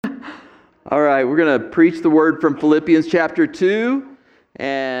All right, we're going to preach the word from Philippians chapter 2,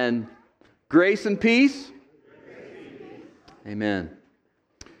 and grace and peace. Amen.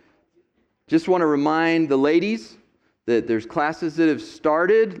 Just want to remind the ladies that there's classes that have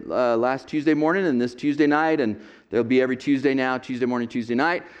started last Tuesday morning and this Tuesday night, and there'll be every Tuesday now, Tuesday morning, Tuesday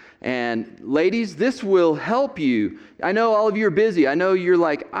night. And ladies, this will help you. I know all of you are busy. I know you're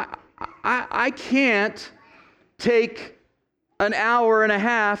like, I can't take an hour and a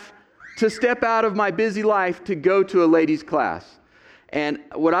half to step out of my busy life to go to a ladies' class. And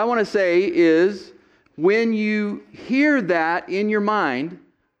what I want to say is, when you hear that in your mind,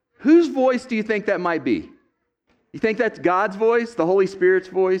 whose voice do you think that might be? You think that's God's voice, the Holy Spirit's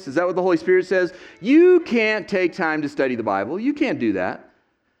voice? Is that what the Holy Spirit says? You can't take time to study the Bible. You can't do that.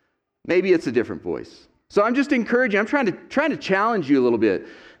 Maybe it's a different voice. So I'm just encouraging, I'm trying to challenge you a little bit.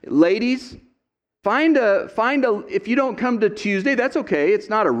 Ladies, Find a, if you don't come to Tuesday, that's okay. It's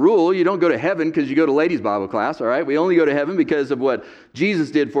not a rule. You don't go to heaven because you go to ladies' Bible class, all right? We only go to heaven because of what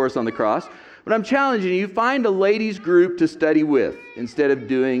Jesus did for us on the cross. But I'm challenging you, find a ladies' group to study with instead of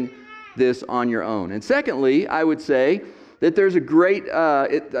doing this on your own. And secondly, I would say that there's a great,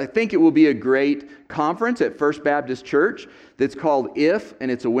 I think it will be a great conference at First Baptist Church that's called IF,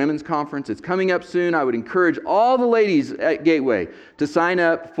 and it's a women's conference. It's coming up soon. I would encourage all the ladies at Gateway to sign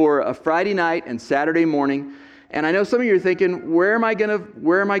up for a Friday night and Saturday morning. And I know some of you are thinking, where am I going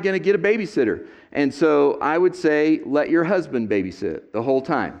to get a babysitter? And so I would say, let your husband babysit the whole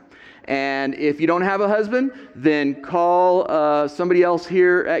time. And if you don't have a husband, then call somebody else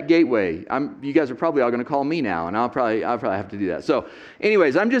here at Gateway. You guys are probably all going to call me now, and I'll probably have to do that. So,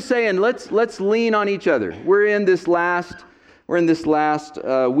 anyways, I'm just saying, let's lean on each other. We're in this last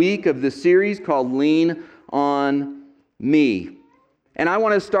week of this series called Lean on Me, and I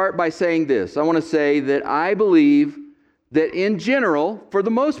want to start by saying this. I want to say that I believe that in general, for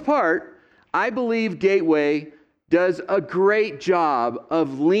the most part, I believe Gateway does a great job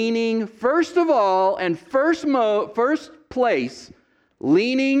of leaning, first of all, and first place,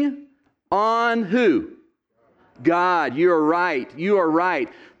 leaning on who? God. You are right. You are right.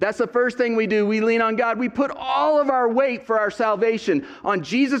 That's the first thing we do. We lean on God. We put all of our weight for our salvation on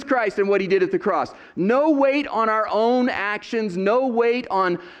Jesus Christ and what He did at the cross. No weight on our own actions. No weight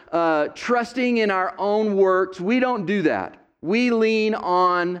on trusting in our own works. We don't do that. We lean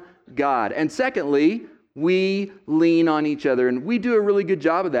on God. And secondly, we lean on each other, and we do a really good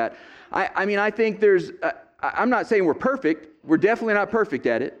job of that. I think there's, I'm not saying we're perfect. We're definitely not perfect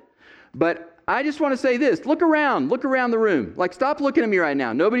at it. But I just want to say this. Look around the room. Like, stop looking at me right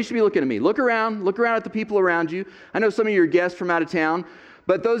now. Nobody should be looking at me. Look around at the people around you. I know some of you are guests from out of town,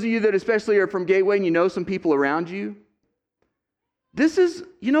 but those of you that especially are from Gateway and you know some people around you, this is,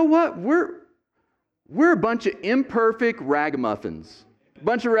 you know what? We're a bunch of imperfect ragamuffins.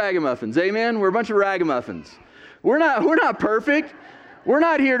 Bunch of ragamuffins, amen? We're a bunch of ragamuffins. We're not perfect. We're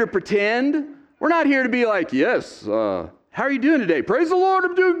not here to pretend. We're not here to be like, yes, how are you doing today? Praise the Lord,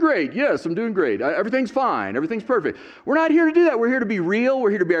 I'm doing great. Yes, I'm doing great. Everything's fine. Everything's perfect. We're not here to do that. We're here to be real.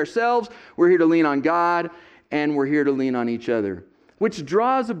 We're here to be ourselves. We're here to lean on God, and we're here to lean on each other, which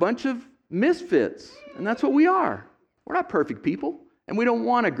draws a bunch of misfits, and that's what we are. We're not perfect people, and we don't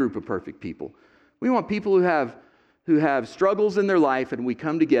want a group of perfect people. We want people who have struggles in their life, and we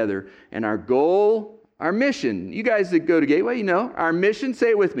come together, and our goal, our mission, you guys that go to Gateway, you know, our mission, say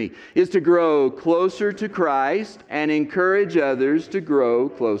it with me, is to grow closer to Christ and encourage others to grow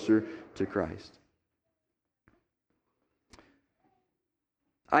closer to Christ.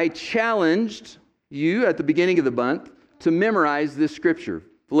 I challenged you at the beginning of the month to memorize this scripture,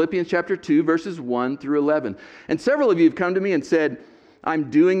 Philippians chapter 2, verses 1 through 11. And several of you have come to me and said, I'm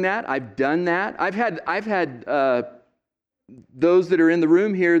doing that. I've done that. I've had those that are in the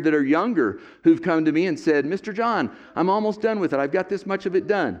room here that are younger who've come to me and said, Mr. John, I'm almost done with it. I've got this much of it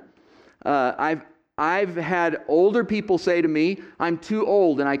done. I've had older people say to me, I'm too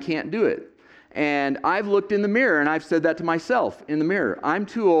old and I can't do it. And I've looked in the mirror and I've said that to myself in the mirror. I'm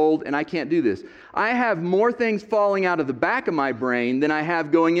too old and I can't do this. I have more things falling out of the back of my brain than I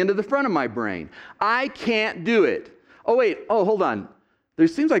have going into the front of my brain. I can't do it. Hold on. There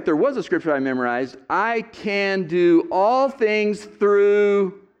seems like there was a scripture I memorized. I can do all things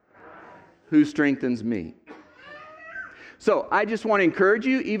through who strengthens me. So I just want to encourage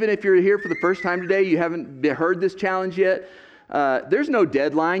you, even if you're here for the first time today, you haven't heard this challenge yet, there's no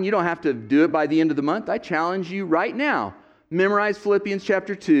deadline. You don't have to do it by the end of the month. I challenge you right now. Memorize Philippians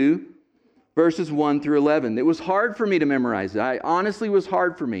chapter 2, verses 1 through 11. It was hard for me to memorize it. It honestly was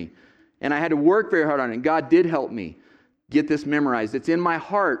hard for me. And I had to work very hard on it. And God did help me get this memorized. It's in my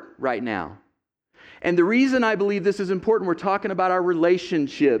heart right now. And the reason I believe this is important, we're talking about our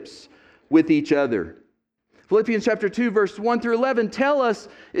relationships with each other. Philippians chapter 2, verse 1 through 11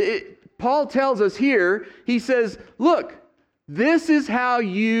 Paul tells us here, he says, look, this is how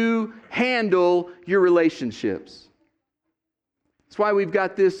you handle your relationships. That's why we've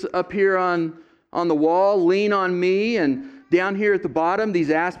got this up here on the wall, lean on me, and down here at the bottom, these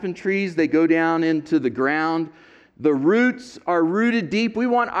aspen trees, they go down into the ground. The roots are rooted deep. We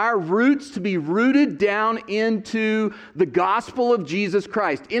want our roots to be rooted down into the gospel of Jesus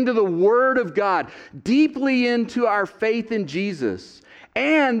Christ, into the Word of God, deeply into our faith in Jesus.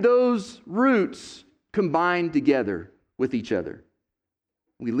 And those roots combine together with each other.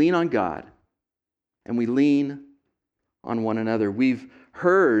 We lean on God and we lean on one another. We've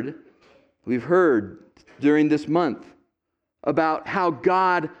heard during this month about how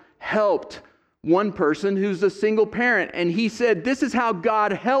God helped one person who's a single parent. And he said, this is how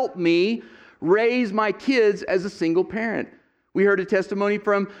God helped me raise my kids as a single parent. We heard a testimony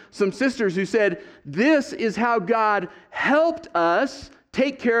from some sisters who said, this is how God helped us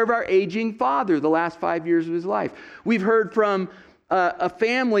take care of our aging father the last 5 years of his life. We've heard from a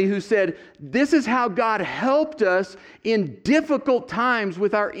family who said, this is how God helped us in difficult times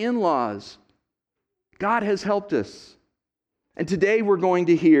with our in-laws. God has helped us. And today we're going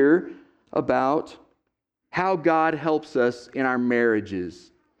to hear about how God helps us in our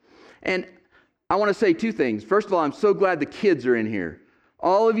marriages. And I want to say two things. First of all, I'm so glad the kids are in here.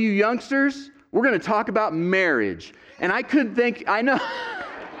 All of you youngsters, we're going to talk about marriage. And I know.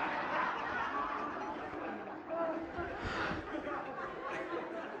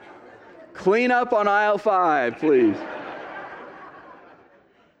 Clean up on aisle 5, please.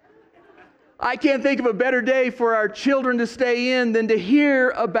 I can't think of a better day for our children to stay in than to hear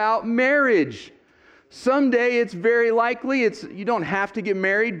about marriage. Someday it's very likely, you don't have to get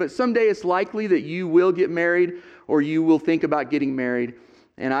married, but someday it's likely that you will get married or you will think about getting married.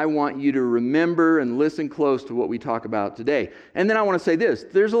 And I want you to remember and listen close to what we talk about today. And then I want to say this.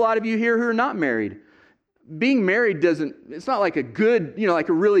 There's a lot of you here who are not married. Being married it's not like a good, like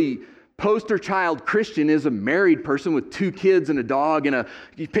a really poster child Christian is a married person with 2 kids and a dog and a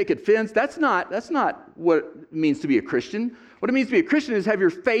picket fence. That's not what it means to be a Christian. What it means to be a Christian is have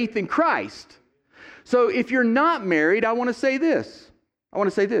your faith in Christ. So if you're not married, I want to say this.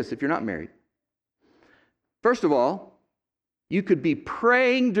 If you're not married. First of all, you could be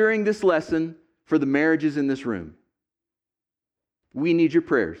praying during this lesson for the marriages in this room. We need your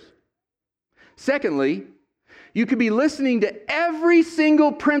prayers. Secondly, you could be listening to every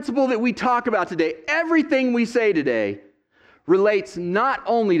single principle that we talk about today. Everything we say today relates not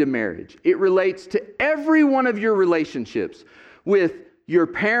only to marriage, it relates to every one of your relationships with your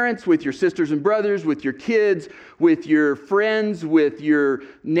parents, with your sisters and brothers, with your kids, with your friends, with your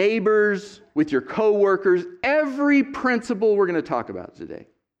neighbors, with your co-workers. Every principle we're going to talk about today.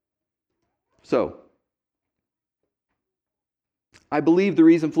 So, I believe the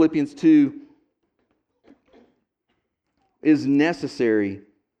reason Philippians 2 is necessary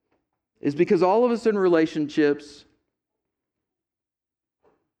is because all of us in relationships,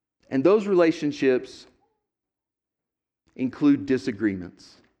 and those relationships include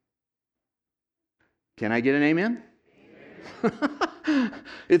disagreements. Can I get an amen? Amen.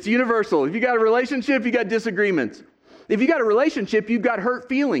 It's universal. If you got a relationship, you got disagreements. If you got a relationship, you've got hurt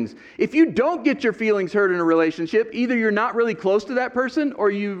feelings. If you don't get your feelings hurt in a relationship, either you're not really close to that person or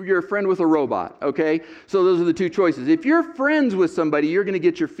you're a friend with a robot, okay? So those are the two choices. If you're friends with somebody, you're going to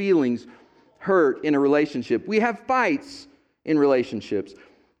get your feelings hurt in a relationship. We have fights in relationships.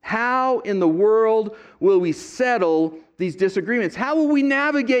 How in the world will we settle these disagreements? How will we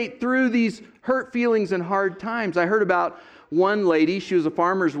navigate through these hurt feelings and hard times? I heard about one lady, she was a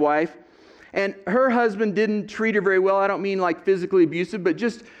farmer's wife, and her husband didn't treat her very well. I don't mean like physically abusive, but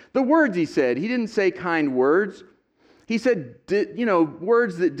just the words he said. He didn't say kind words. He said,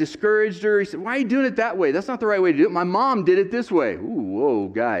 words that discouraged her. He said, why are you doing it that way? That's not the right way to do it. My mom did it this way. Ooh, whoa,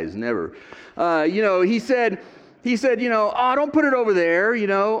 guys, never. He said, oh, don't put it over there.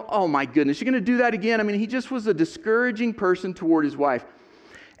 Oh my goodness, you're going to do that again. I mean, he just was a discouraging person toward his wife.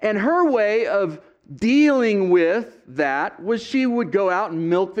 And her way of dealing with that was she would go out and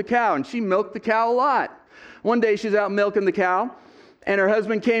milk the cow, and she milked the cow a lot. One day she's out milking the cow, and her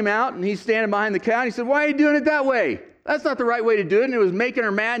husband came out, and he's standing behind the cow, and he said, why are you doing it that way? That's not the right way to do it. And it was making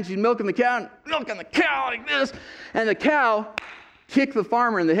her mad, and she's milking the cow like this, and the cow kicked the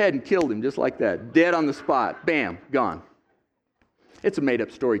farmer in the head and killed him just like that, dead on the spot. Bam, gone. It's a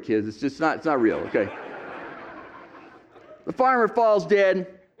made-up story, kids. It's not real, okay? The farmer falls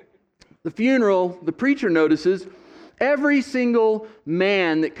dead. The funeral, the preacher notices every single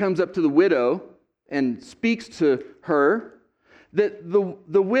man that comes up to the widow and speaks to her, that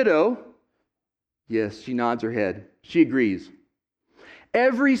the widow Yes, she nods her head. She agrees.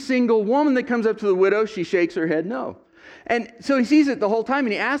 Every single woman that comes up to the widow, she shakes her head no. And so he sees it the whole time,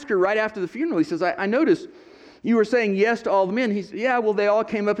 and he asks her right after the funeral, he says, I noticed you were saying yes to all the men. He said, yeah, well, they all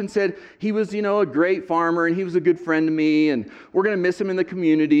came up and said he was, a great farmer, and he was a good friend to me, and we're going to miss him in the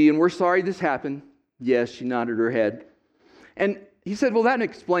community, and we're sorry this happened. Yes, she nodded her head. And he said, well, that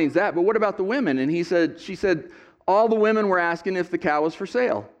explains that, but what about the women? And she said, all the women were asking if the cow was for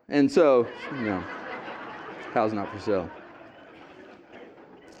sale. And so, no, cow's not for sale.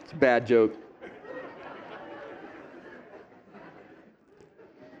 It's a bad joke.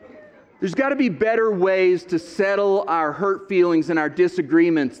 There's got to be better ways to settle our hurt feelings and our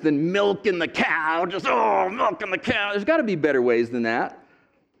disagreements than milking the cow. Milking the cow. There's got to be better ways than that.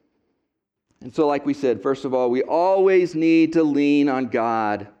 And so, like we said, first of all, we always need to lean on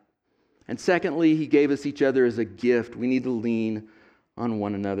God. And secondly, He gave us each other as a gift. We need to lean on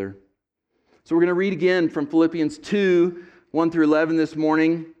one another. So we're going to read again from Philippians 2, 1 through 11 this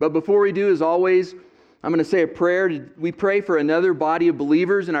morning. But before we do, as always, I'm going to say a prayer. We pray for another body of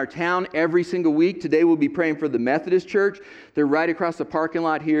believers in our town every single week. Today we'll be praying for the Methodist Church. They're right across the parking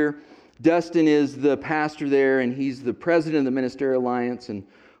lot here. Dustin is the pastor there, and he's the president of the Ministerial Alliance, and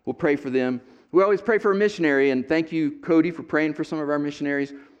we'll pray for them. We always pray for a missionary, and thank you, Cody, for praying for some of our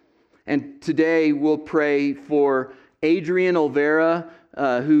missionaries. And today we'll pray for Adrian Olvera,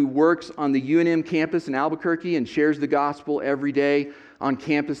 who works on the UNM campus in Albuquerque and shares the gospel every day on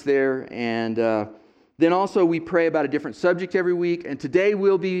campus there. And then also we pray about a different subject every week. And today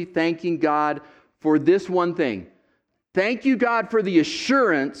we'll be thanking God for this one thing. Thank you, God, for the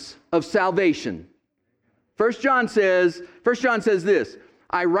assurance of salvation. 1 John says this,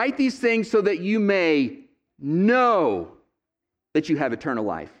 I write these things so that you may know that you have eternal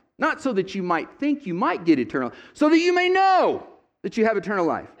life. Not so that you might think you might get eternal life, so that you may know that you have eternal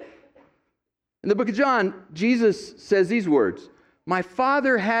life. In the book of John, Jesus says these words, my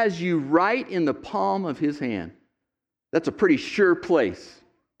Father has you right in the palm of His hand. That's a pretty sure place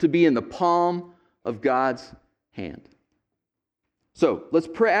to be in the palm of God's hand. So let's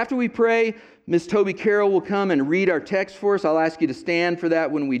pray. After we pray, Miss Toby Carroll will come and read our text for us. I'll ask you to stand for that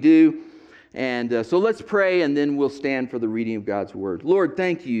when we do. And so let's pray, and then we'll stand for the reading of God's Word. Lord,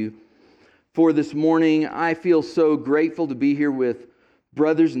 thank you for this morning. I feel so grateful to be here with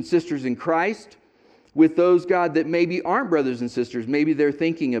brothers and sisters in Christ, with those, God, that maybe aren't brothers and sisters. Maybe they're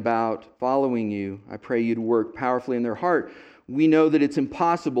thinking about following you. I pray you to work powerfully in their heart. We know that it's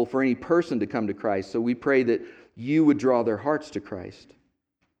impossible for any person to come to Christ, so we pray that you would draw their hearts to Christ.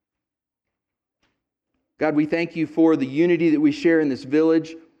 God, we thank you for the unity that we share in this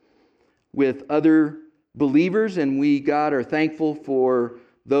village with other believers, and we, God, are thankful for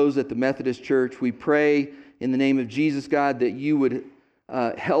those at the Methodist Church. We pray in the name of Jesus, God, that you would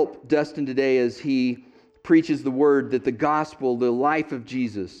help Dustin today as he preaches the word, that the gospel, the life of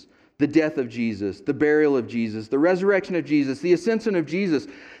Jesus, the death of Jesus, the burial of Jesus, the resurrection of Jesus, the ascension of Jesus,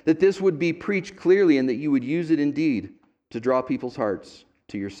 that this would be preached clearly and that you would use it indeed to draw people's hearts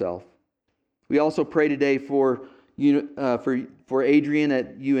to yourself. We also pray today for Adrian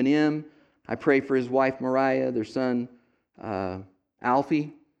at UNM. I pray for his wife, Mariah, their son,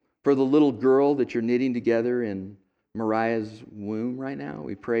 Alfie, for the little girl that you're knitting together in Mariah's womb right now.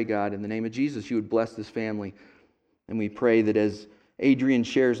 We pray, God, in the name of Jesus, you would bless this family. And we pray that as Adrian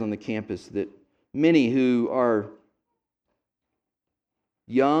shares on the campus, that many who are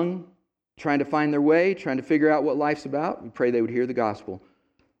young, trying to find their way, trying to figure out what life's about, we pray they would hear the gospel,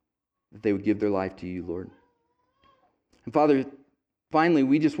 that they would give their life to you, Lord. And Father, finally,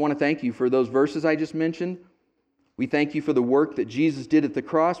 we just want to thank you for those verses I just mentioned. We thank you for the work that Jesus did at the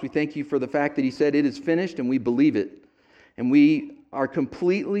cross. We thank you for the fact that He said it is finished, and we believe it. And we are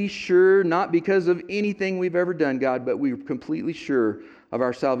completely sure, not because of anything we've ever done, God, but we're completely sure of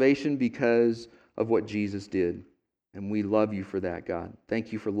our salvation because of what Jesus did. And we love you for that, God.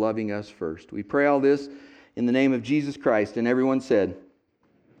 Thank you for loving us first. We pray all this in the name of Jesus Christ. And everyone said,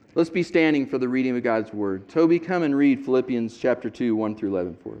 let's be standing for the reading of God's Word. Toby, come and read Philippians chapter 2, 1 through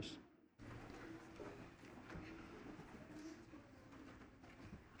 11 for us.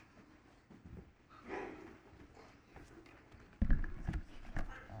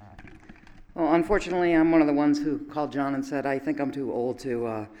 Well, unfortunately, I'm one of the ones who called John and said, I think I'm too old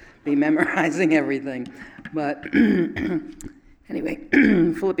to be memorizing everything. But anyway,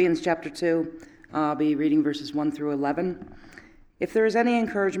 Philippians chapter 2, I'll be reading verses 1 through 11. If there is any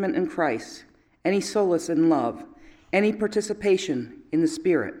encouragement in Christ, any solace in love, any participation in the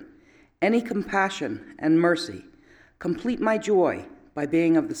Spirit, any compassion and mercy, complete my joy by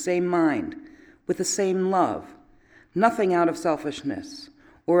being of the same mind, with the same love, nothing out of selfishness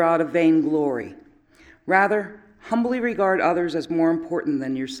or out of vainglory, Rather, humbly regard others as more important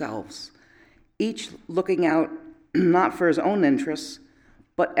than yourselves, each looking out not for his own interests,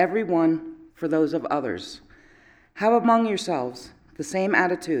 but everyone for those of others. Have among yourselves the same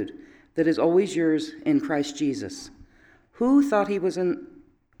attitude that is always yours in Christ Jesus, who thought he was in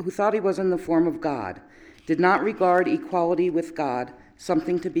the form of God, did not regard equality with God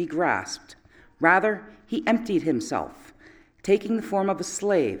something to be grasped. Rather, he emptied himself, taking the form of a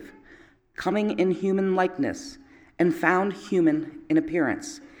slave, coming in human likeness, and found human in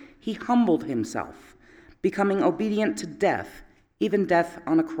appearance. He humbled himself, becoming obedient to death, even death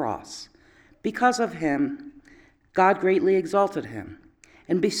on a cross. Because of him, God greatly exalted him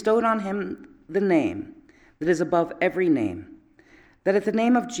and bestowed on him the name that is above every name, that at the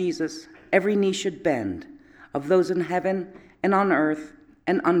name of Jesus every knee should bend, of those in heaven and on earth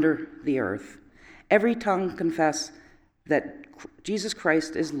and under the earth, every tongue confess that Jesus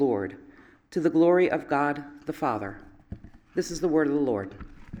Christ is Lord, to the glory of God the Father. This is the word of the Lord.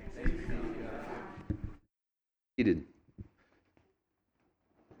 Seated.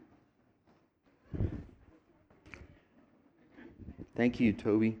 Thank you,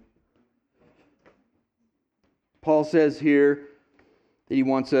 Toby. Paul says here that he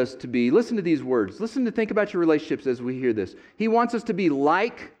wants us to be, listen to these words. Think about your relationships as we hear this. He wants us to be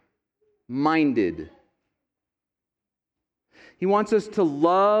like-minded. He wants us to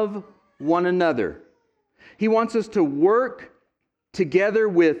love one another. He wants us to work together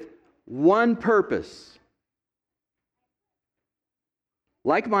with one purpose.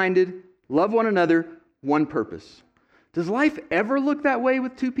 Like-minded, love one another, one purpose. Does life ever look that way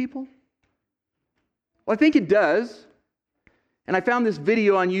with two people? Well, I think it does. And I found this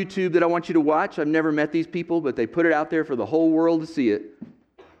video on YouTube that I want you to watch. I've never met these people, but they put it out there for the whole world to see it.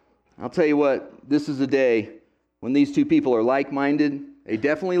 I'll tell you what, this is a day when these two people are like-minded, they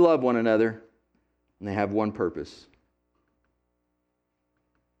definitely love one another, and they have one purpose.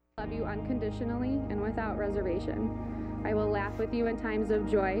 I love you unconditionally and without reservation. I will laugh with you in times of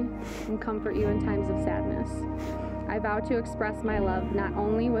joy and comfort you in times of sadness. I vow to express my love not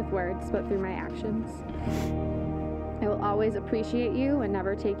only with words, but through my actions. I will always appreciate you and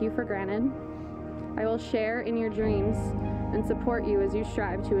never take you for granted. I will share in your dreams and support you as you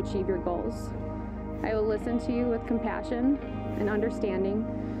strive to achieve your goals. I will listen to you with compassion and understanding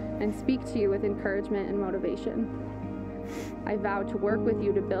and speak to you with encouragement and motivation. I vow to work with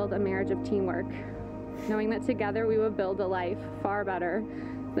you to build a marriage of teamwork, knowing that together we will build a life far better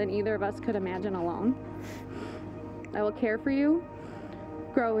than either of us could imagine alone. I will care for you,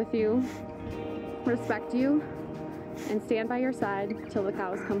 grow with you, respect you, and stand by your side till the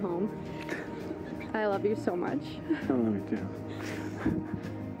cows come home. I love you so much. I love you too.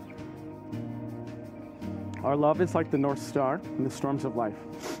 Our love is like the North Star in the storms of life,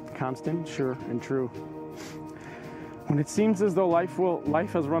 constant, sure, and true. When it seems as though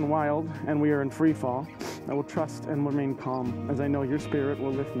life has run wild and we are in free fall, I will trust and remain calm, as I know your spirit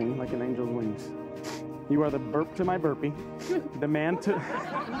will lift me like an angel's wings. You are the burp to my burpee, the man to...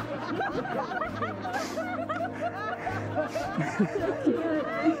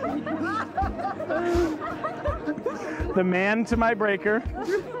 the man to my breaker,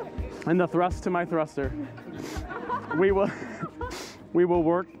 and the thrust to my thruster. We will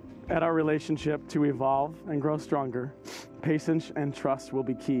work at our relationship to evolve and grow stronger. Patience and trust will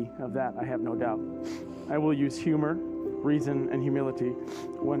be key. Of that, I have no doubt. I will use humor, reason, and humility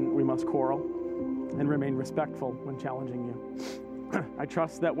when we must quarrel, and remain respectful when challenging you. I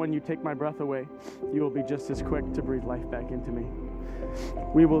trust that when you take my breath away, you will be just as quick to breathe life back into me.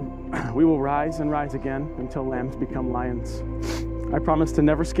 We will rise and rise again until lambs become lions. I promise to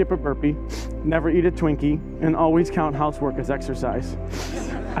never skip a burpee, never eat a Twinkie, and always count housework as exercise.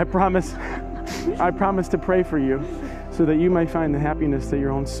 I promise to pray for you so that you may find the happiness that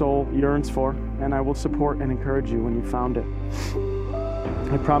your own soul yearns for, and I will support and encourage you when you found it.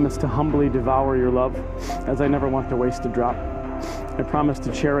 I promise to humbly devour your love, as I never want to waste a drop. I promise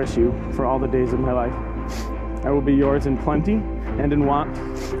to cherish you for all the days of my life. I will be yours in plenty and in want,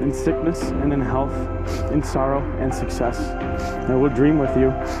 in sickness and in health, in sorrow and success. I will dream with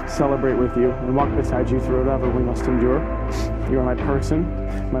you, celebrate with you, and walk beside you through whatever we must endure. You are my person,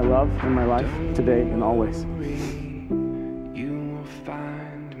 my love, and my life, today and always. You will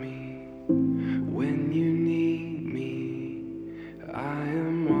find me when you need me. I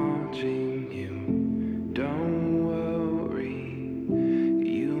am watching you. Don't worry.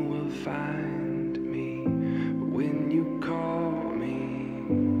 You will find me when you call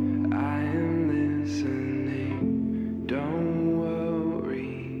me. I am listening. Don't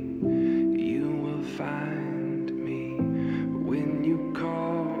worry. You will find me when you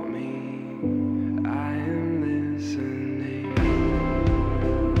call me. I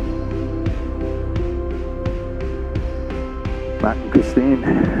Matt and Christine,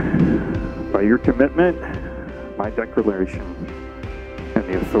 by your commitment, my declaration, and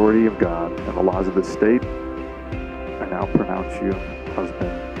the authority of God and the laws of the state, I now pronounce you husband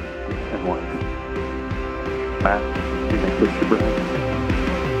and wife. Matt, you may push your bride.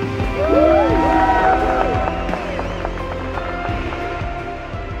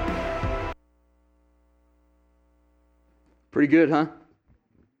 Pretty good, huh?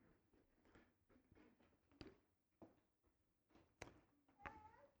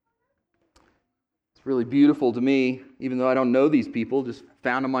 It's really beautiful to me, even though I don't know these people, just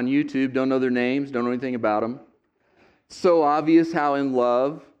found them on YouTube, don't know their names, don't know anything about them. It's so obvious how in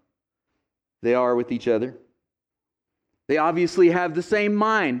love they are with each other. They obviously have the same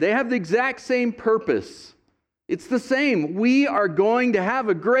mind. They have the exact same purpose. It's the same. We are going to have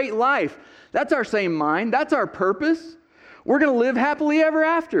a great life. That's our same mind. That's our purpose. We're going to live happily ever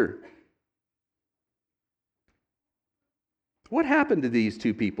after. What happened to these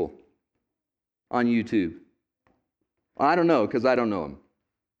two people on YouTube? I don't know, because I don't know them.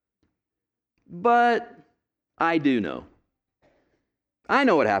 But I do know. I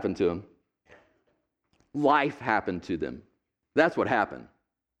know what happened to them. Life happened to them. That's what happened.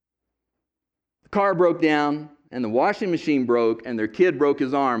 The car broke down, and the washing machine broke, and their kid broke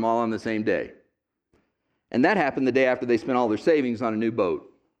his arm all on the same day. And that happened the day after they spent all their savings on a new boat.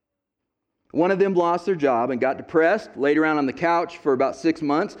 One of them lost their job and got depressed, laid around on the couch for about 6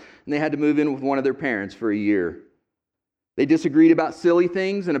 months, and they had to move in with one of their parents for a year. They disagreed about silly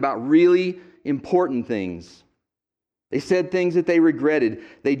things and about really important things. They said things that they regretted.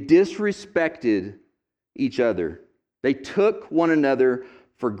 They disrespected each other. They took one another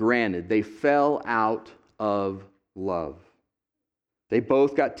for granted. They fell out of love. They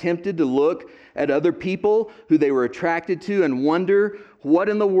both got tempted to look at other people who they were attracted to and wonder, what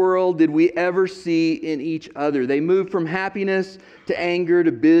in the world did we ever see in each other? They moved from happiness to anger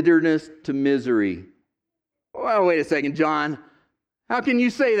to bitterness to misery. Well, wait a second, John. How can you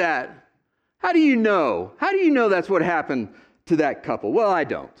say that? How do you know? How do you know that's what happened to that couple? Well, I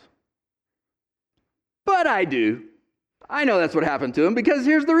don't. But I do. I know that's what happened to them because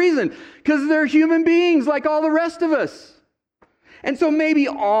here's the reason. Because they're human beings like all the rest of us. And so maybe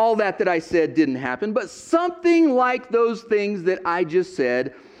all that I said didn't happen, but something like those things that I just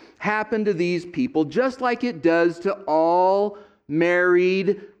said happened to these people, just like it does to all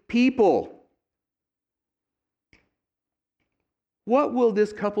married people. What will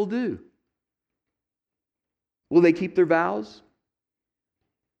this couple do? Will they keep their vows?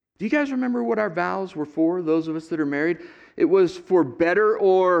 Do you guys remember what our vows were for, those of us that are married? It was for better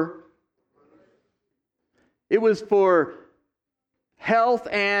or... It was for health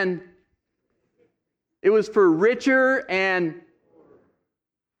and it was for richer and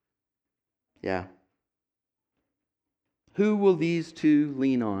yeah. Who will these two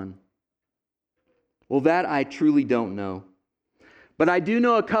lean on? Well, that I truly don't know. But I do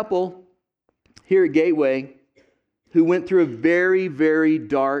know a couple here at Gateway who went through a very, very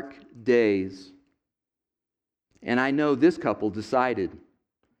dark days. And I know this couple decided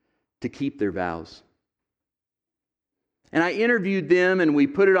to keep their vows. And I interviewed them and we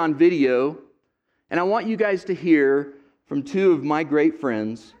put it on video. And I want you guys to hear from two of my great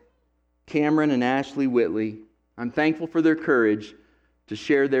friends, Cameron and Ashley Whitley. I'm thankful for their courage to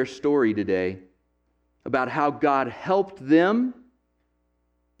share their story today about how God helped them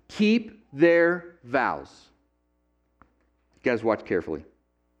keep their vows. You guys watch carefully.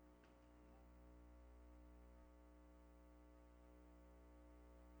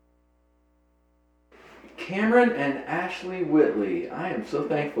 Cameron and Ashley Whitley, I am so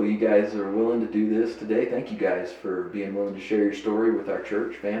thankful you guys are willing to do this today. Thank you guys for being willing to share your story with our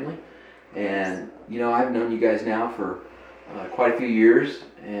church family. And, you know, I've known you guys now for quite a few years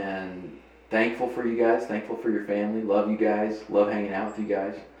and thankful for you guys, thankful for your family, love you guys, love hanging out with you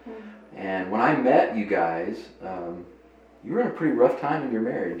guys. And when I met you guys, you were in a pretty rough time in your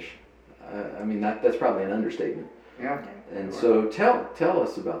marriage. I mean, that's probably an understatement. Yeah. And so tell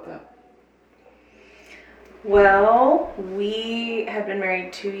us about that. Well, we had been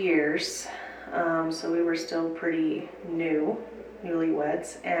married 2 years, so we were still pretty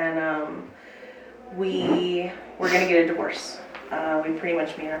newlyweds, and we were going to get a divorce. We pretty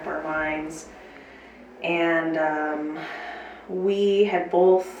much made up our minds, and we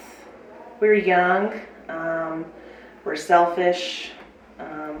were young, we're selfish,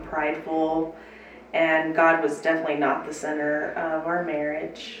 prideful, and God was definitely not the center of our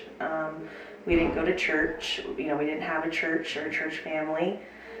marriage. We didn't go to church. We didn't have a church or a church family.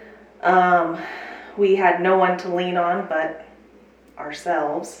 We had no one to lean on but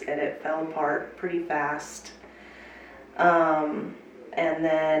ourselves, and it fell apart pretty fast. And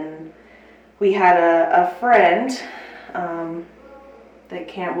then we had a friend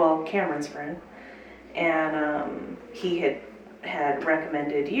Cameron's friend, and he had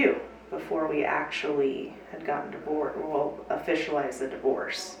recommended you before we actually had gotten divorced, officialized the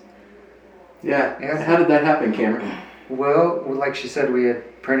divorce. Yeah. How did that happen, Cameron? Well, like she said, we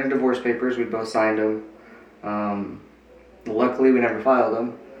had printed divorce papers. We both signed them. Luckily, we never filed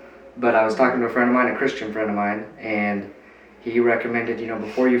them. But I was talking to a friend of mine, a Christian friend of mine, and he recommended,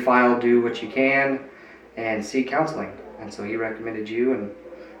 before you file, do what you can and seek counseling. And so he recommended you, and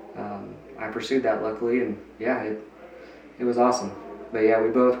I pursued that, luckily, and yeah, it was awesome. But yeah, we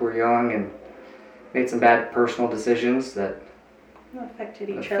both were young and made some bad personal decisions that affected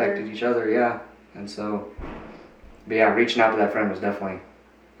each other, yeah. And so, but yeah, reaching out to that friend was definitely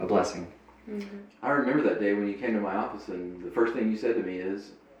a blessing. Mm-hmm. I remember that day when you came to my office, and the first thing you said to me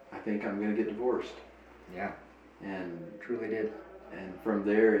is, I think I'm going to get divorced. Yeah. And truly did. And from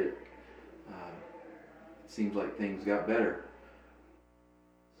there, it seems like things got better.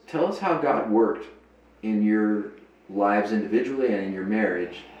 Tell us how God worked in your lives individually and in your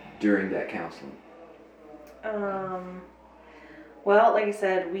marriage during that counseling. Well, like I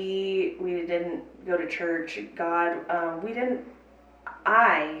said, we didn't go to church.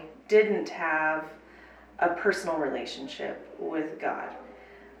 I didn't have a personal relationship with God.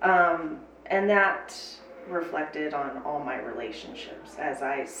 And that reflected on all my relationships, as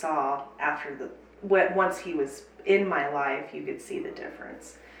I saw once he was in my life, you could see the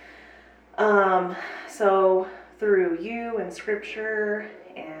difference. So through you and scripture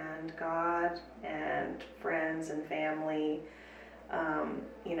and God and friends and family,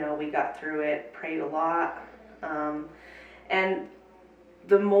 we got through it, prayed a lot. And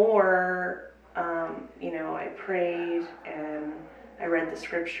the more, I prayed and I read the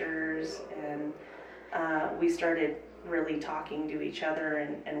scriptures, and we started really talking to each other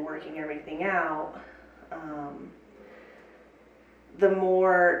and working everything out, the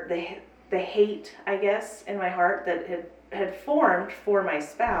more the hate, I guess, in my heart that had formed for my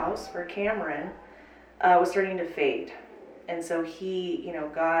spouse, for Cameron, was starting to fade. And so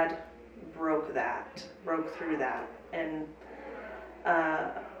God broke through that. And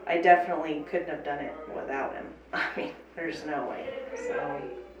I definitely couldn't have done it without him. I mean, there's no way. So.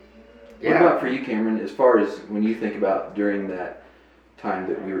 What about for you, Cameron, as far as when you think about during that time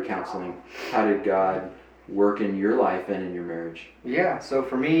that we were counseling, how did God work in your life and in your marriage? Yeah, so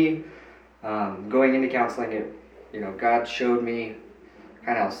for me, going into counseling, God showed me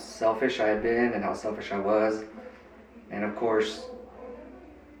kind of how selfish I had been and how selfish I was. And of course,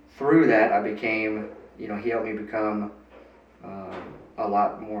 through that, I became, he helped me become a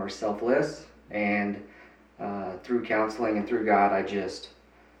lot more selfless. And through counseling and through God, I just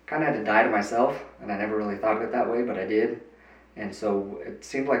kind of had to die to myself. And I never really thought of it that way, but I did. And so it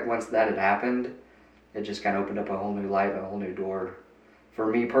seemed like once that had happened, it just kind of opened up a whole new light, a whole new door for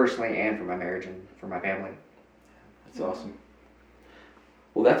me personally and for my marriage and for my family. That's awesome.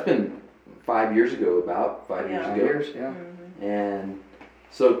 Well, that's been 5 years ago, about 5 years ago. 5 years, yeah. Mm-hmm. And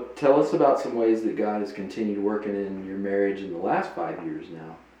so tell us about some ways that God has continued working in your marriage in the last 5 years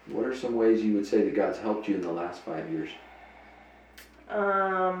now. What are some ways you would say that God's helped you in the last 5 years?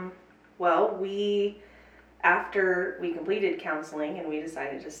 Well, after we completed counseling and we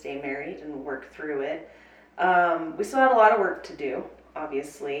decided to stay married and work through it, we still had a lot of work to do,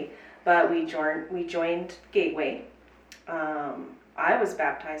 obviously, but we joined Gateway. I was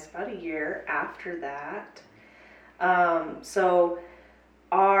baptized about a year after that. So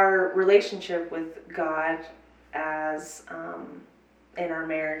our relationship with God as in our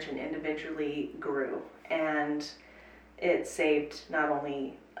marriage and individually grew, and it saved not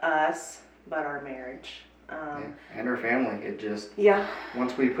only us but our marriage. And our family. It just, yeah.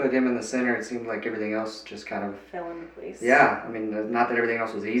 Once we put him in the center, it seemed like everything else just kind of fell into place. Yeah, I mean, not that everything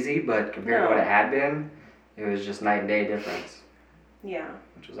else was easy, but compared to what it had been, it was just night and day difference. Yeah.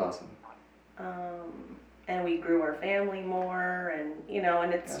 Which was awesome. And we grew our family more, and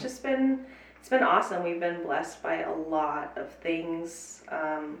and it's just been awesome. We've been blessed by a lot of things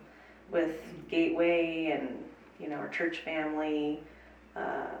with Gateway and our church family,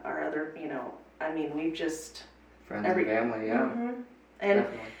 our other we've just friends and family, yeah. Mm-hmm. And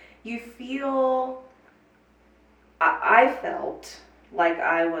definitely. You feel. I felt like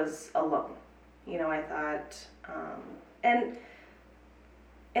I was alone. I thought, and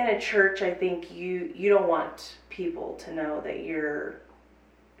in a church, I think you don't want people to know that you're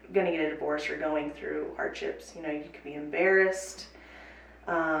going to get a divorce or going through hardships. You could be embarrassed,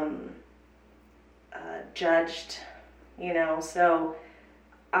 judged, so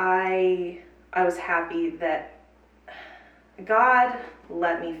I was happy that God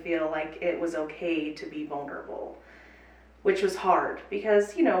let me feel like it was okay to be vulnerable, which was hard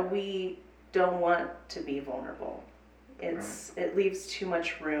because, we don't want to be vulnerable. It leaves too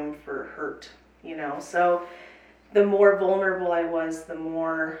much room for hurt, So the more vulnerable I was, the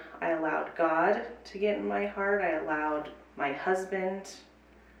more I allowed God to get in my heart. I allowed my husband,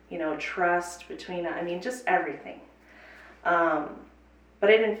 trust between, just everything. But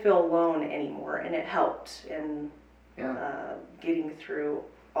I didn't feel alone anymore, and it helped in getting through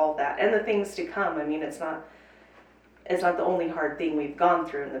all that and the things to come. It's not the only hard thing we've gone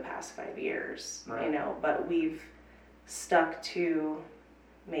through in the past 5 years, but we've stuck to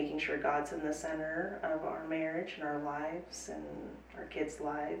making sure God's in the center of our marriage and our lives and our kids'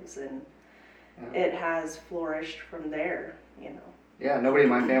 lives, and it has flourished from there, Yeah, nobody in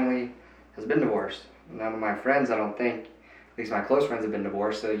my family has been divorced. None of my friends, I don't think, at least my close friends, have been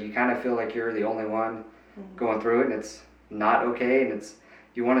divorced, so you kind of feel like you're the only one going through it, and it's not okay, and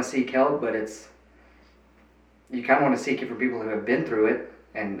you want to seek help, but you kind of want to seek it for people who have been through it,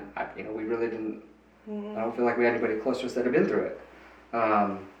 and we really didn't. I don't feel like we had anybody close to us that had been through it.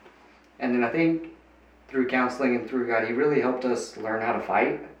 And then I think through counseling and through God, He really helped us learn how to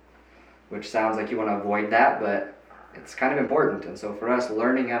fight, which sounds like you want to avoid that, but it's kind of important. And so for us,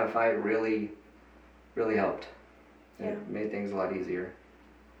 learning how to fight really, really helped. It made things a lot easier.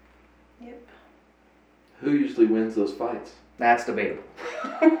 Yep. Who usually wins those fights? That's debatable.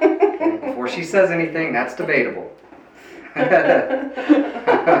 Okay, before she says anything, that's debatable.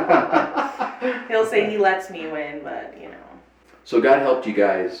 He'll say he lets me win, but So God helped you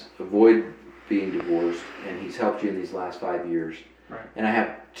guys avoid being divorced, and He's helped you in these last 5 years. Right. And I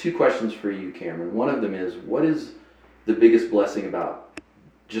have 2 questions for you, Cameron. One of them is, what is the biggest blessing about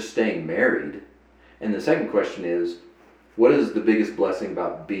just staying married? And the second question is, what is the biggest blessing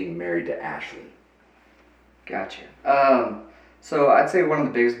about being married to Ashley? Gotcha. So I'd say one of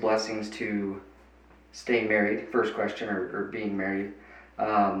the biggest blessings to staying married, first question, or being married,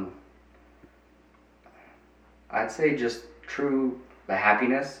 I'd say just the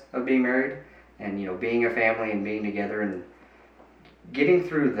happiness of being married and, being a family and being together and getting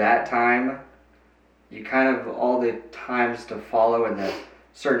through that time. You kind of, all the times to follow and the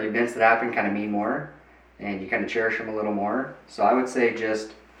certain events that happen kind of mean more, and you kind of cherish them a little more. So I would say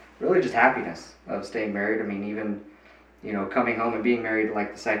really just happiness of staying married. Even, coming home and being married,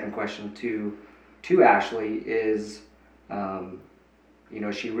 like the second question to Ashley is,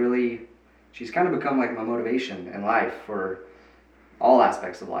 she's kind of become like my motivation in life for all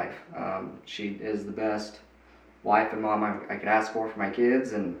aspects of life. She is the best wife and mom I could ask for my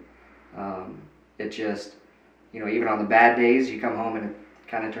kids, and it just, even on the bad days, you come home and it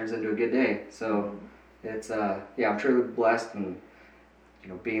kind of turns into a good day. So it's, I'm truly blessed, and,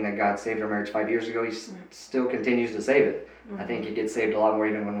 being that God saved our marriage 5 years ago, He still continues to save it. I think it gets saved a lot more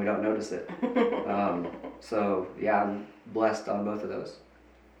even when we don't notice it. So I'm blessed on both of those.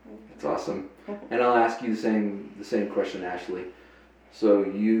 That's awesome. And I'll ask you the same question, Ashley. So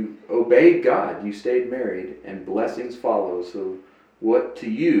you obeyed God, you stayed married, and blessings follow. So what to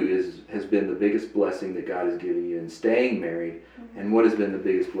you has been the biggest blessing that God has given you in staying married, and what has been the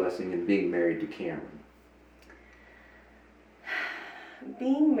biggest blessing in being married to Cameron?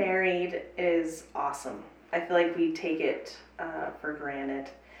 Being married is awesome. I feel like we take it for granted.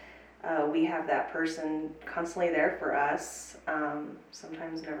 We have that person constantly there for us.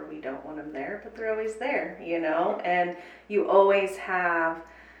 Sometimes whenever we don't want them there, but they're always there, and you always have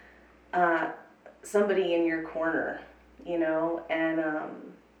somebody in your corner, and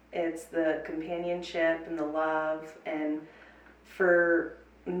it's the companionship and the love, and for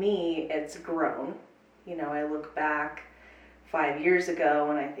me, it's grown. I look back 5 years ago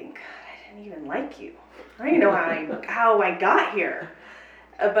and I think, God, I didn't even like you. I don't even know how I got here.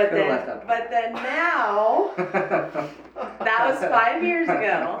 But then now, that was 5 years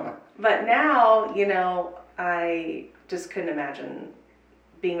ago. But now, I just couldn't imagine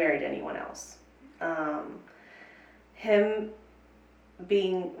being married to anyone else. Cameron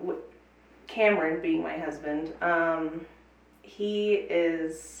being my husband, he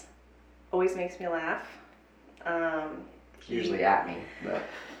always makes me laugh. Usually at me, but.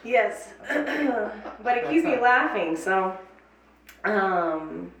 Yes, but it keeps me laughing, so.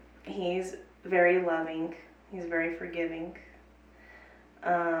 He's very loving. He's very forgiving.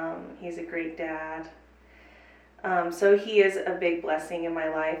 He's a great dad. So he is a big blessing in my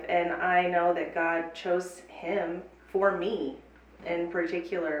life, and I know that God chose him for me in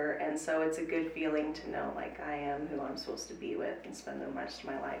particular, and so it's a good feeling to know like I am who I'm supposed to be with and spend the rest of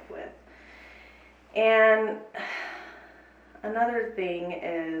my life with. And another thing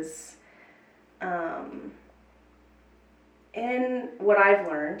is in what I've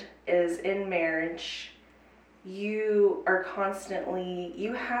learned is in marriage, you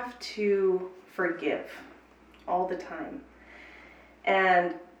have to forgive all the time.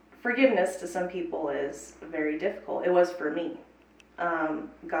 And forgiveness to some people is very difficult. It was for me.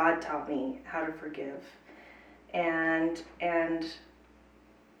 God taught me how to forgive. And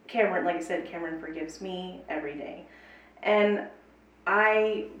Cameron, like I said, Cameron forgives me every day. And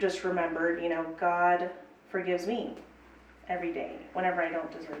I just remembered, God forgives me every day, whenever I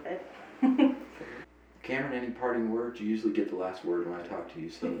don't deserve it. Cameron, any parting words? You usually get the last word when I talk to you,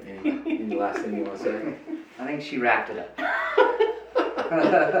 so any last thing you want to say? I think she wrapped it up.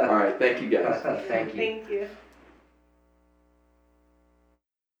 All right, thank you guys. Thank you. Thank you.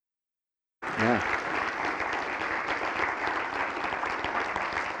 Yeah.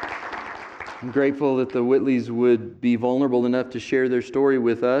 I'm grateful that the Whitleys would be vulnerable enough to share their story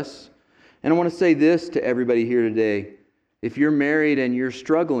with us. And I want to say this to everybody here today. If you're married and you're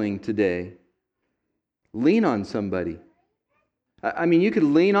struggling today, lean on somebody. I mean, you could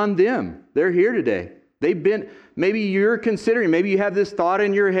lean on them. They're here today. Maybe you're considering, maybe you have this thought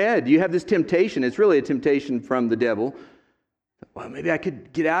in your head. You have this temptation. It's really a temptation from the devil. Well, maybe I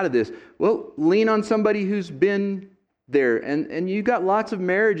could get out of this. Well, lean on somebody who's been there. And you've got lots of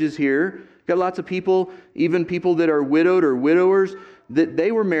marriages here. You've got lots of people, even people that are widowed or widowers, that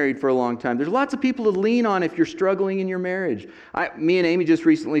they were married for a long time. There's lots of people to lean on if you're struggling in your marriage. Me and Amy just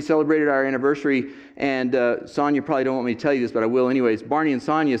recently celebrated our anniversary, and Sonia probably don't want me to tell you this, but I will anyways. Barney and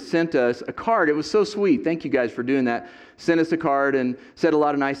Sonia sent us a card. It was so sweet. Thank you guys for doing that. Sent us a card and said a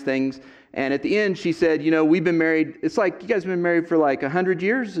lot of nice things. And at the end, she said, we've been married. It's like you guys have been married for like 100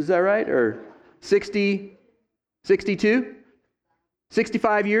 years. Is that right? Or 60, 62?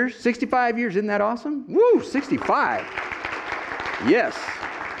 65 years? 65 years. Isn't that awesome? Woo, 65. Yes.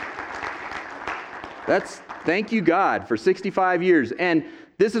 Thank you, God, for 65 years. And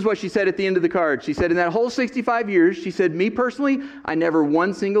this is what she said at the end of the card. She said, in that whole 65 years, she said, me personally, I never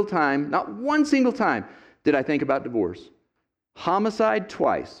one single time, not one single time, did I think about divorce. Homicide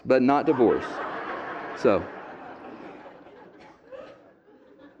twice, but not divorce. So.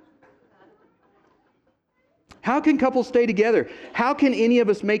 How can couples stay together? How can any of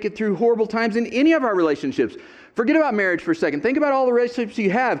us make it through horrible times in any of our relationships? Forget about marriage for a second. Think about all the relationships you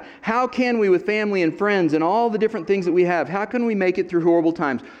have. How can we, with family and friends and all the different things that we have, how can we make it through horrible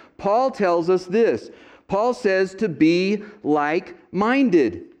times? Paul tells us this. Paul says to be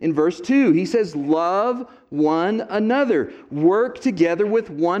like-minded. In verse 2, he says, love one another. Work together with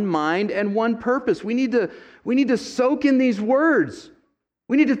one mind and one purpose. We need to soak in these words.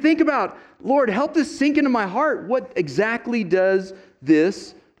 We need to think about, Lord, help this sink into my heart. What exactly does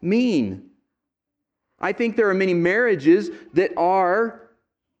this mean? I think there are many marriages that are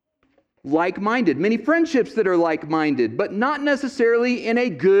like-minded, many friendships that are like-minded, but not necessarily in a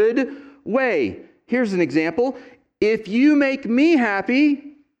good way. Here's an example. If you make me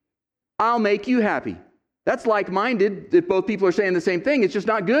happy, I'll make you happy. That's like-minded if both people are saying the same thing. It's just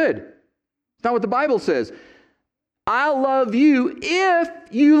not good. It's not what the Bible says. I'll love you if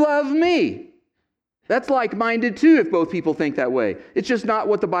you love me. That's like-minded too if both people think that way. It's just not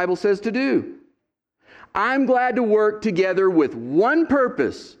what the Bible says to do. I'm glad to work together with one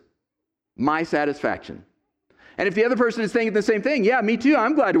purpose, my satisfaction. And if the other person is thinking the same thing, yeah, me too,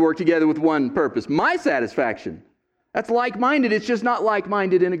 I'm glad to work together with one purpose, my satisfaction. That's like-minded. It's just not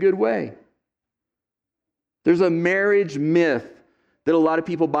like-minded in a good way. There's a marriage myth that a lot of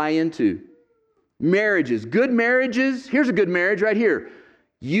people buy into. Marriages, good marriages, here's a good marriage right here.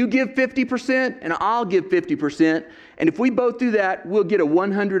 You give 50% and I'll give 50%. And if we both do that, we'll get a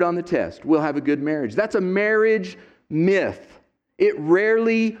 100 on the test. We'll have a good marriage. That's a marriage myth. It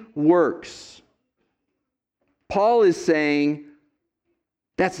rarely works. Paul is saying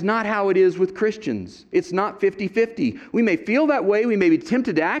that's not how it is with Christians. It's not 50-50. We may feel that way. We may be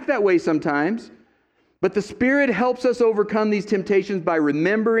tempted to act that way sometimes. But the Spirit helps us overcome these temptations by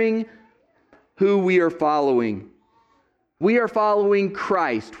remembering who we are following. We are following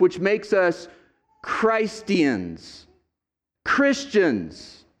Christ, which makes us Christians,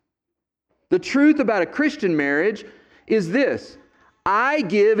 Christians. The truth about a Christian marriage is this. I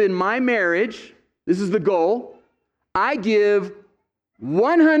give in my marriage, this is the goal, I give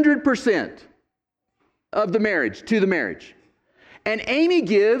 100% of the marriage to the marriage. And Amy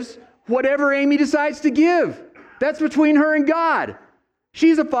gives whatever Amy decides to give. That's between her and God.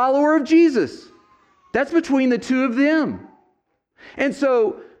 She's a follower of Jesus. That's between the two of them. And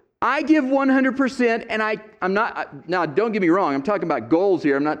so I give 100%, and I'm not, now don't get me wrong, I'm talking about goals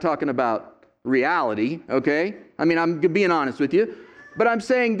here. I'm not talking about reality, okay? I mean, I'm being honest with you. But I'm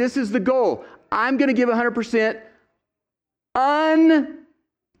saying this is the goal. I'm going to give 100%.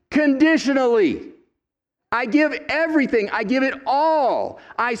 unconditionally. I give everything. I give it all.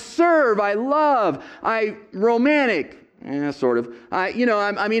 I serve. I love. I romantic. Sort of.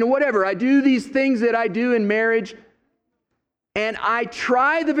 Whatever. I do these things that I do in marriage, and I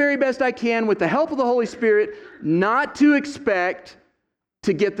try the very best I can with the help of the Holy Spirit not to expect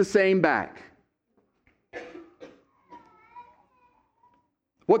to get the same back.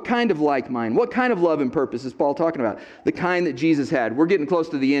 What kind of like mind? What kind of love and purpose is Paul talking about? The kind that Jesus had. We're getting close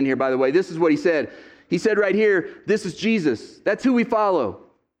to the end here, by the way. This is what he said. He said right here, this is Jesus. That's who we follow.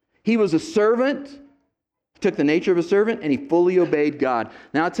 He was a servant. He took the nature of a servant, and he fully obeyed God.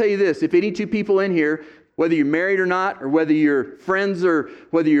 Now, I'll tell you this. If any two people in here, whether you're married or not, or whether you're friends, or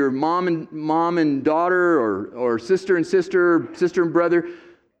whether you're mom and daughter, or sister and sister, sister and brother,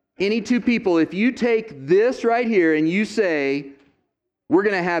 any two people, if you take this right here and you say, we're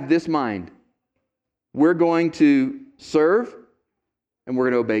going to have this mind. We're going to serve and we're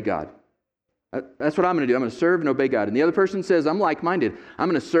going to obey God. That's what I'm going to do. I'm going to serve and obey God. And the other person says, I'm like-minded. I'm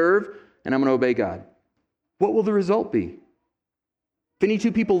going to serve and I'm going to obey God. What will the result be? If any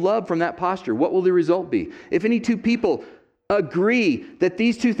two people love from that posture, what will the result be? If any two people agree that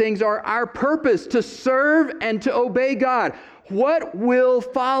these two things are our purpose, to serve and to obey God, what will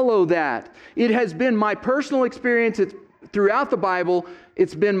follow that? It has been my personal experience throughout the Bible.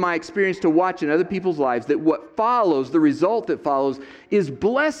 It's been my experience to watch in other people's lives that what follows, the result that follows, is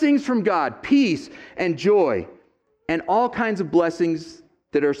blessings from God, peace and joy, and all kinds of blessings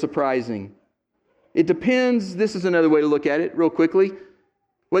that are surprising. It depends, this is another way to look at it real quickly,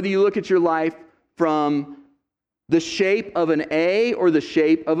 whether you look at your life from the shape of an A or the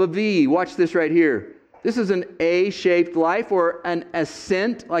shape of a V. Watch this right here. This is an A-shaped life, or an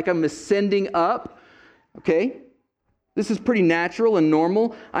ascent, like I'm ascending up. Okay? This is pretty natural and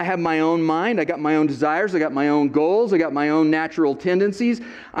normal. I have my own mind. I got my own desires. I got my own goals. I got my own natural tendencies.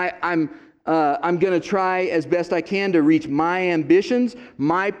 I'm going to try as best I can to reach my ambitions.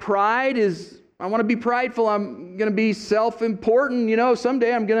 My pride is, I want to be prideful. I'm going to be self-important.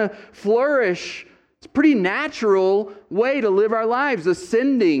 Someday I'm going to flourish. It's a pretty natural way to live our lives,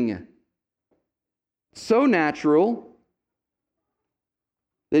 ascending. So natural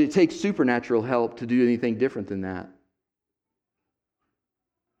that it takes supernatural help to do anything different than that.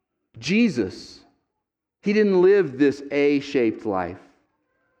 Jesus, he didn't live this A-shaped life.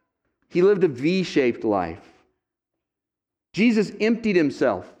 He lived a V-shaped life. Jesus emptied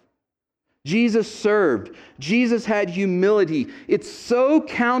himself. Jesus served. Jesus had humility. It's so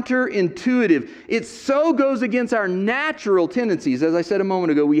counterintuitive. It so goes against our natural tendencies. As I said a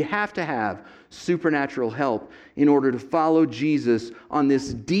moment ago, we have to have supernatural help in order to follow Jesus on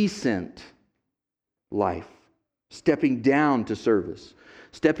this descent life, stepping down to service.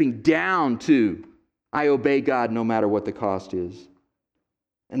 Stepping down to, I obey God no matter what the cost is.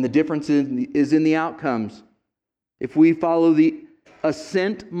 And the difference is in the outcomes. If we follow the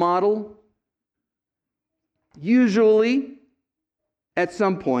ascent model, usually at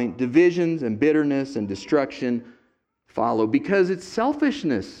some point divisions and bitterness and destruction follow, because it's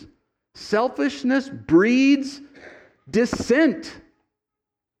selfishness. Selfishness breeds dissent.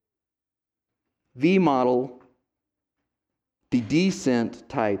 V model, the descent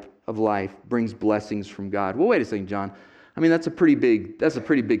type of life, brings blessings from God. Well, wait a second, John. That's a pretty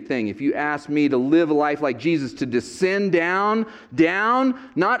big thing. If you ask me to live a life like Jesus, to descend down,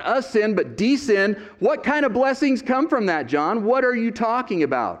 not ascend, but descend, what kind of blessings come from that, John? What are you talking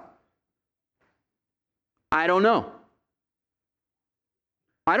about? I don't know.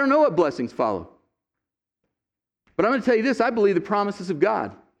 I don't know what blessings follow. But I'm going to tell you this, I believe the promises of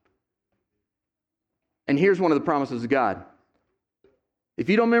God. And here's one of the promises of God. If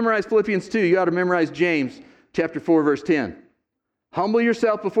you don't memorize Philippians 2, you ought to memorize James chapter 4, verse 10. Humble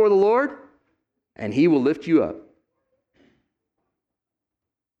yourself before the Lord, and he will lift you up.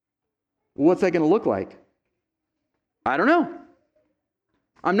 What's that going to look like? I don't know.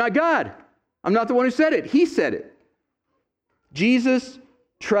 I'm not God. I'm not the one who said it. He said it. Jesus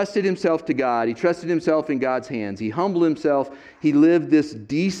trusted himself to God. He trusted himself in God's hands. He humbled himself. He lived this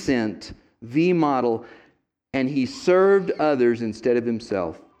descent V model, and he served others instead of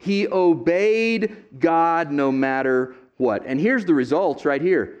himself. He obeyed God no matter what. And here's the results right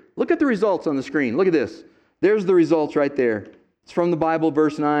here. Look at the results on the screen. Look at this. There's the results right there. It's from the Bible,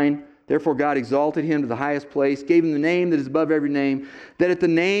 verse 9. Therefore God exalted him to the highest place, gave him the name that is above every name, that at the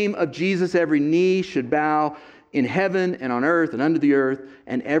name of Jesus every knee should bow in heaven and on earth and under the earth,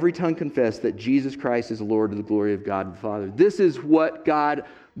 and every tongue confess that Jesus Christ is the Lord, to the glory of God the Father. This is what God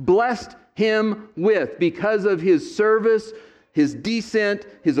blessed him with because of his service, his descent,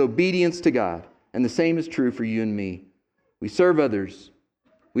 his obedience to God. And the same is true for you and me. we serve others,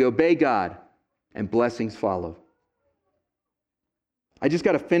 we obey God, and blessings follow. I just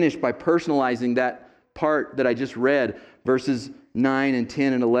got to finish by personalizing that part that I just read, verses 9 and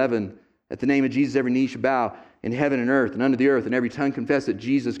 10 and 11. At the name of Jesus, every knee shall bow in heaven and earth and under the earth, and every tongue confess that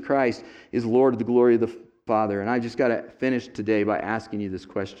Jesus Christ is Lord of the glory of the Father. And I just got to finish today by asking you this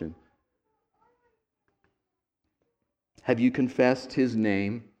question. Have you confessed His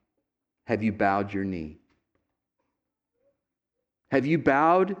name? Have you bowed your knee? Have you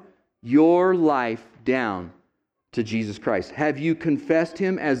bowed your life down to Jesus Christ? Have you confessed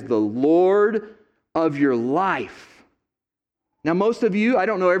Him as the Lord of your life? Now, most of you, I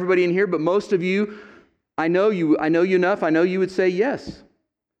don't know everybody in here, but most of you, I know you enough, I know you would say yes.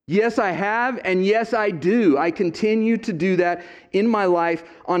 Yes, I have, and yes, I do. I continue to do that in my life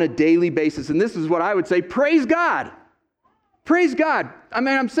on a daily basis. And this is what I would say, praise God. Praise God.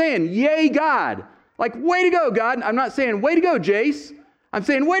 I'm saying, yay, God. Like, way to go, God. I'm not saying, way to go, Jace. I'm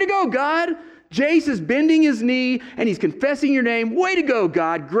saying, way to go, God. Jace is bending his knee, and he's confessing your name. Way to go,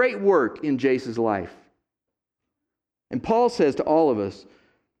 God. Great work in Jace's life. And Paul says to all of us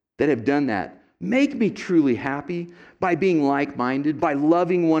that have done that, make me truly happy by being like-minded, by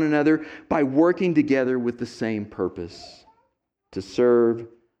loving one another, by working together with the same purpose, to serve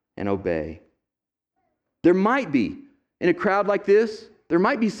and obey. There might be, in a crowd like this, there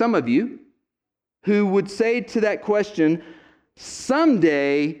might be some of you who would say to that question,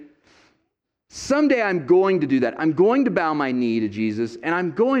 someday I'm going to do that. I'm going to bow my knee to Jesus, and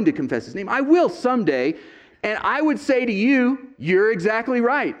I'm going to confess His name. I will someday. And I would say to you, you're exactly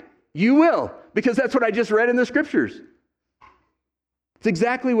right. You will, because that's what I just read in the Scriptures. It's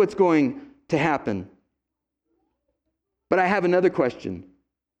exactly what's going to happen. But I have another question.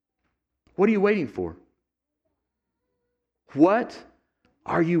 What are you waiting for? What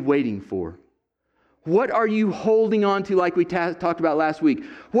are you waiting for? What are you holding on to like we talked about last week?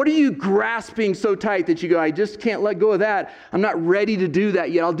 What are you grasping so tight that you go, I just can't let go of that. I'm not ready to do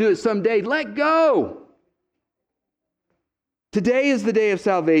that yet. I'll do it someday. Let go. Today is the day of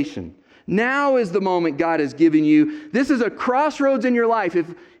salvation. Now is the moment God has given you. This is a crossroads in your life.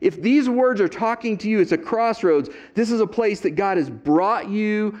 If these words are talking to you, it's a crossroads. This is a place that God has brought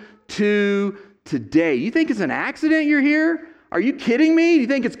you to today. You think it's an accident you're here? Are you kidding me? Do you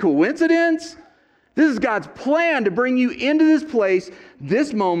think it's coincidence? This is God's plan to bring you into this place,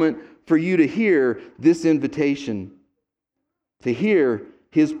 this moment, for you to hear this invitation, to hear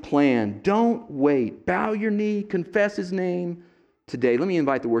His plan. Don't wait. Bow your knee. Confess His name today. Let me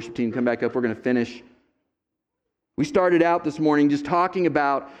invite the worship team to come back up. We're going to finish. We started out this morning just talking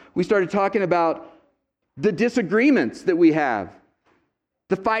about the disagreements that we have,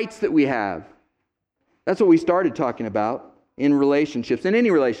 the fights that we have. That's what we started talking about in relationships, in any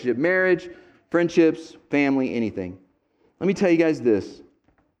relationship, marriage, friendships, family, anything. Let me tell you guys this.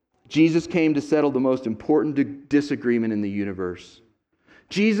 Jesus came to settle the most important disagreement in the universe.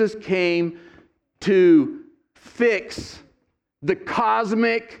 Jesus came to fix the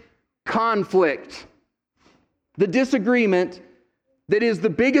cosmic conflict, the disagreement that is the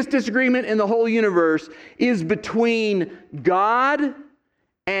biggest disagreement in the whole universe is between God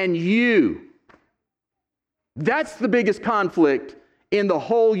and you. That's the biggest conflict in the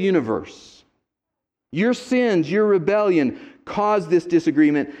whole universe. Your sins, your rebellion caused this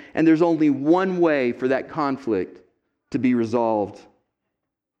disagreement, and there's only one way for that conflict to be resolved.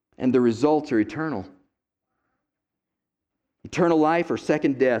 And the results are eternal. Eternal life or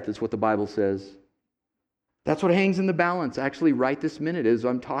second death is what the Bible says. That's what hangs in the balance actually right this minute as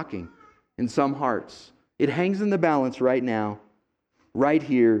I'm talking in some hearts. It hangs in the balance right now, right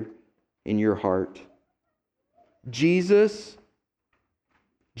here in your heart. Jesus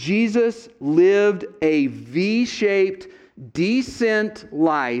lived a V-shaped descent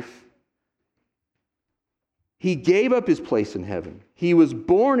life. He gave up His place in heaven. He was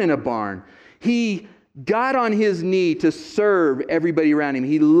born in a barn. He got on His knee to serve everybody around Him.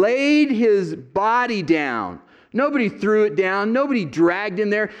 He laid His body down. Nobody threw it down. Nobody dragged Him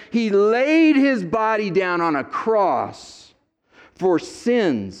there. He laid His body down on a cross for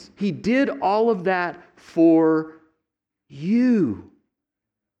sins. He did all of that for you.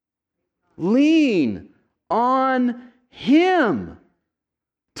 Lean on Him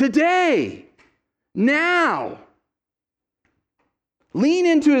today, now. Lean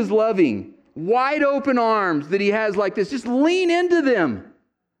into His loving, wide open arms that He has like this. Just lean into them.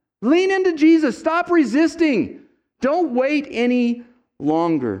 Lean into Jesus. Stop resisting. Don't wait any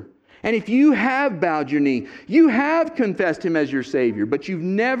longer. And if you have bowed your knee, you have confessed Him as your Savior, but you've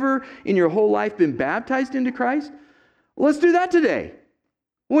never in your whole life been baptized into Christ, let's do that today.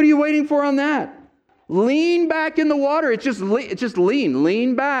 What are you waiting for on that? Lean back in the water. It's just lean.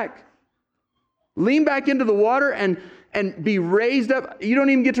 Lean back. Lean back into the water and be raised up. You don't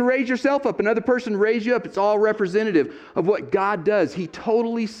even get to raise yourself up. Another person raise you up. It's all representative of what God does. He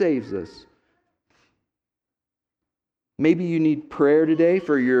totally saves us. Maybe you need prayer today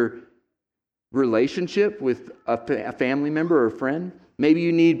for your relationship with a family member or a friend. Maybe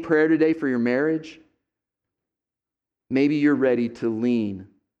you need prayer today for your marriage. Maybe you're ready to lean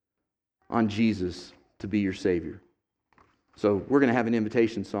on Jesus to be your Savior. So we're going to have an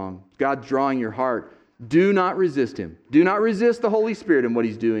invitation song. God's drawing your heart. Do not resist Him. Do not resist the Holy Spirit and what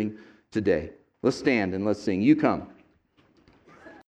He's doing today. Let's stand and let's sing. You come.